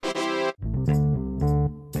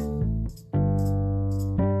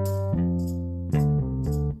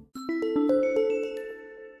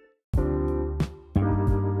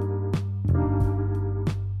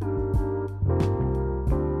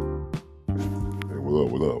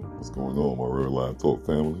What up? What's going on, my Real Live Talk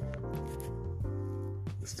family?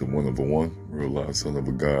 It's the one of a one, real live son of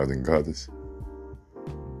a god and goddess.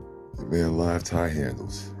 Your man Live Ty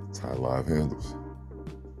Handles, Ty Live Handles.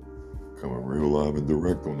 Coming real live and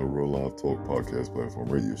direct on the Real Live Talk podcast platform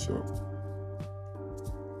radio show.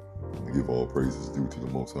 And to give all praises due to the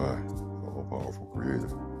Most High, the all-powerful Creator.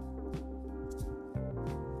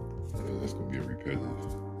 Yeah, that's going to be a repetitive.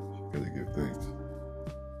 You got to give thanks.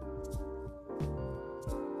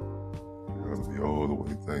 You got to be all the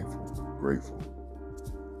way thankful, grateful.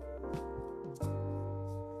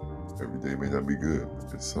 Every day may not be good, but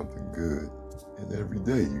there's something good in every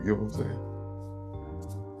day. You get what I'm saying?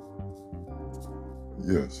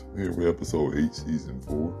 Yes, here we're episode 8, season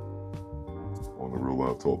 4 on the Real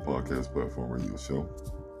Live Talk podcast platform radio show.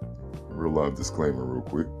 A real live disclaimer real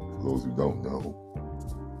quick for those who don't know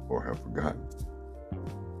or have forgotten.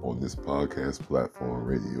 On this podcast platform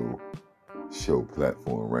radio show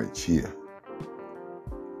platform right here,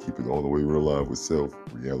 keep it all the way real live with self,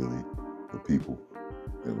 reality, the people,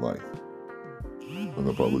 and life,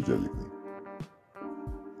 unapologetically.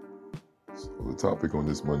 So the topic on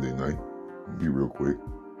this Monday night, I'll be real quick.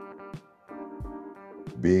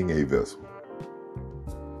 Being a vessel.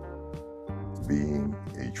 Being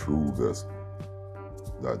a true vessel. ...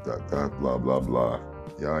 blah, blah, blah.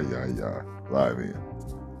 Yeah. Live in.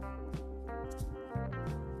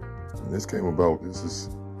 And this came about, this is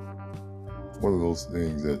one of those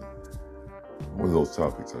things that, one of those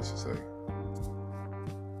topics, I should say.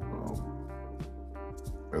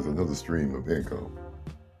 As another stream of income,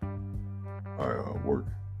 I work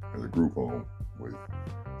at a group home with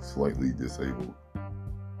slightly disabled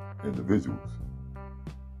individuals,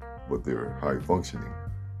 but they're high functioning.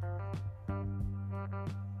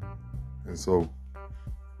 And so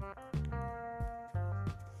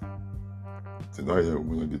tonight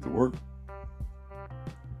when I get to work,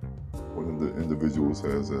 one of the individuals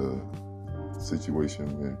has a situation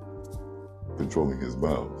in controlling his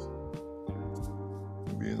bowels,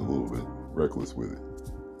 being a little bit reckless with it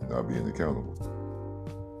and not being accountable.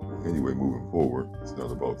 Anyway, moving forward, it's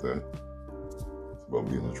not about that. It's about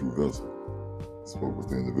being a true vessel. I spoke with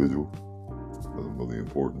the individual, let them know the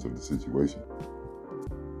importance of the situation,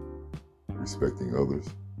 respecting others,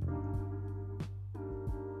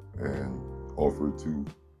 and offered to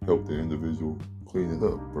help the individual clean it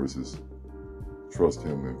up versus trust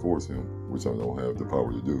him and force him, which I don't have the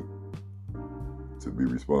power to do, to be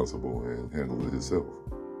responsible and handle it himself.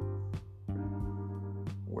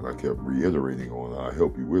 When I kept reiterating on, I'll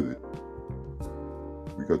help you with it,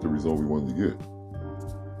 we got the result we wanted to get.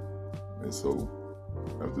 And so,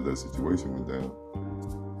 after that situation went down,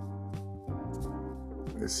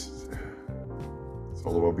 it's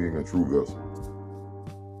all about being a true vessel.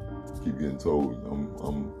 Keep getting told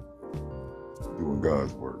I'm doing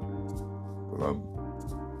God's work, but I'm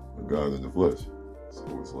a God in the flesh.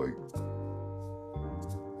 So it's like,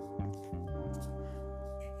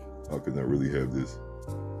 how can I really have this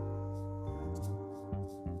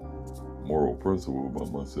moral principle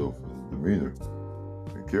about myself and demeanor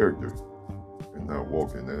and character and not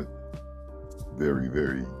walk in that very,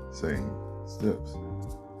 very same steps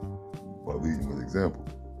by leading with example,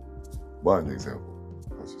 by an example,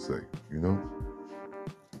 I should say, And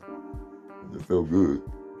it felt good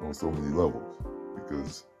on so many levels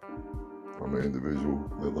because I'm an individual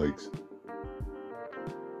that likes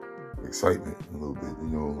excitement a little bit,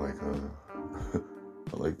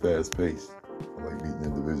 I like fast paced. I like meeting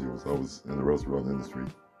individuals. I was in the restaurant industry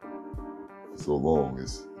for so long.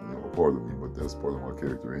 It's a part of me, but that's part of my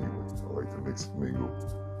character anyway. I like to mix, mingle,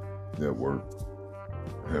 network,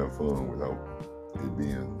 have fun without it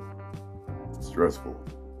being stressful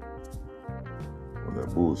or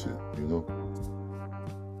that bullshit, I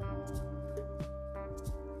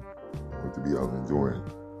like to be out enjoying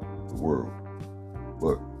the world.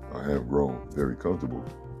 But I have grown very comfortable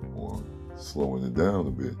on slowing it down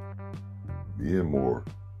a bit, being more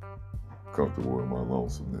comfortable in my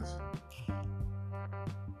lonesomeness.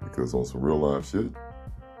 Because on some real life shit,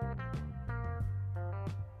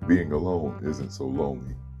 being alone isn't so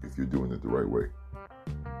lonely if you're doing it the right way.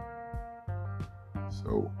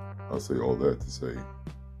 So I say all that to say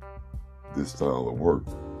this style of work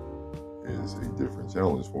is a different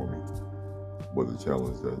challenge for me, but a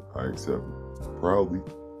challenge that I accept proudly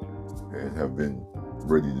and have been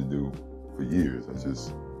ready to do for years. I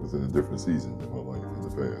just was in a different season in my life in the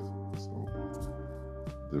past. So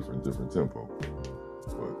different tempo.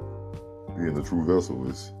 But being a true vessel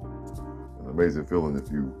is an amazing feeling if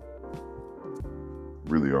you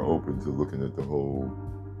really are open to looking at the whole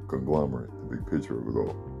conglomerate, the big picture of it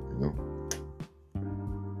all,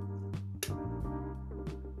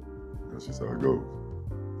 That's just how it goes.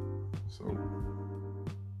 So,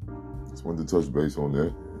 just wanted to touch base on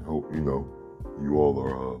that. And hope, you all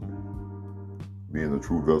are being a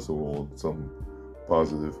true vessel on something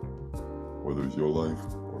positive, whether it's your life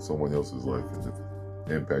or someone else's life,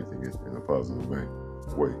 and impacting it in a positive way.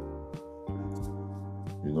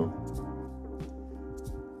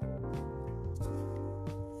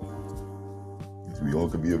 We all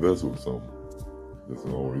can be a vessel of something. That's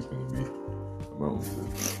not always going to be a mountain,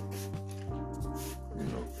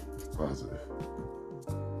 positive.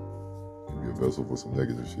 Can be a vessel for some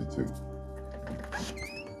negative shit too.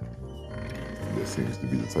 And that seems to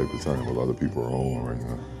be the type of time a lot of people are on right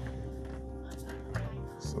now.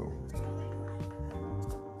 So,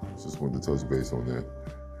 just wanted to touch base on that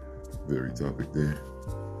very topic there.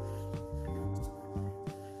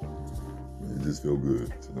 It just felt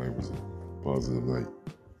good. Tonight was a positive night.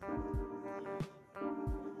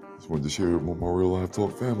 Just wanted to share it with my Real Life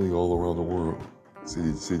Talk family all around the world.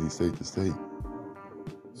 City to city, state to state.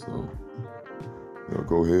 So,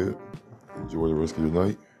 go ahead. Enjoy the rest of your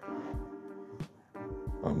night.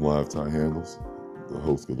 I'm Live Ty Handles, the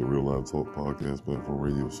host of the Real Life Talk podcast platform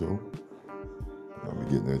radio show. I'll be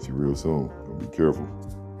getting at you real soon. Be careful.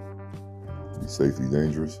 Be safely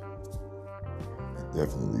dangerous. And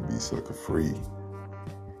definitely be sucker free.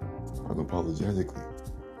 Unapologetically.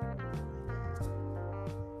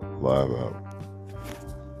 Live out.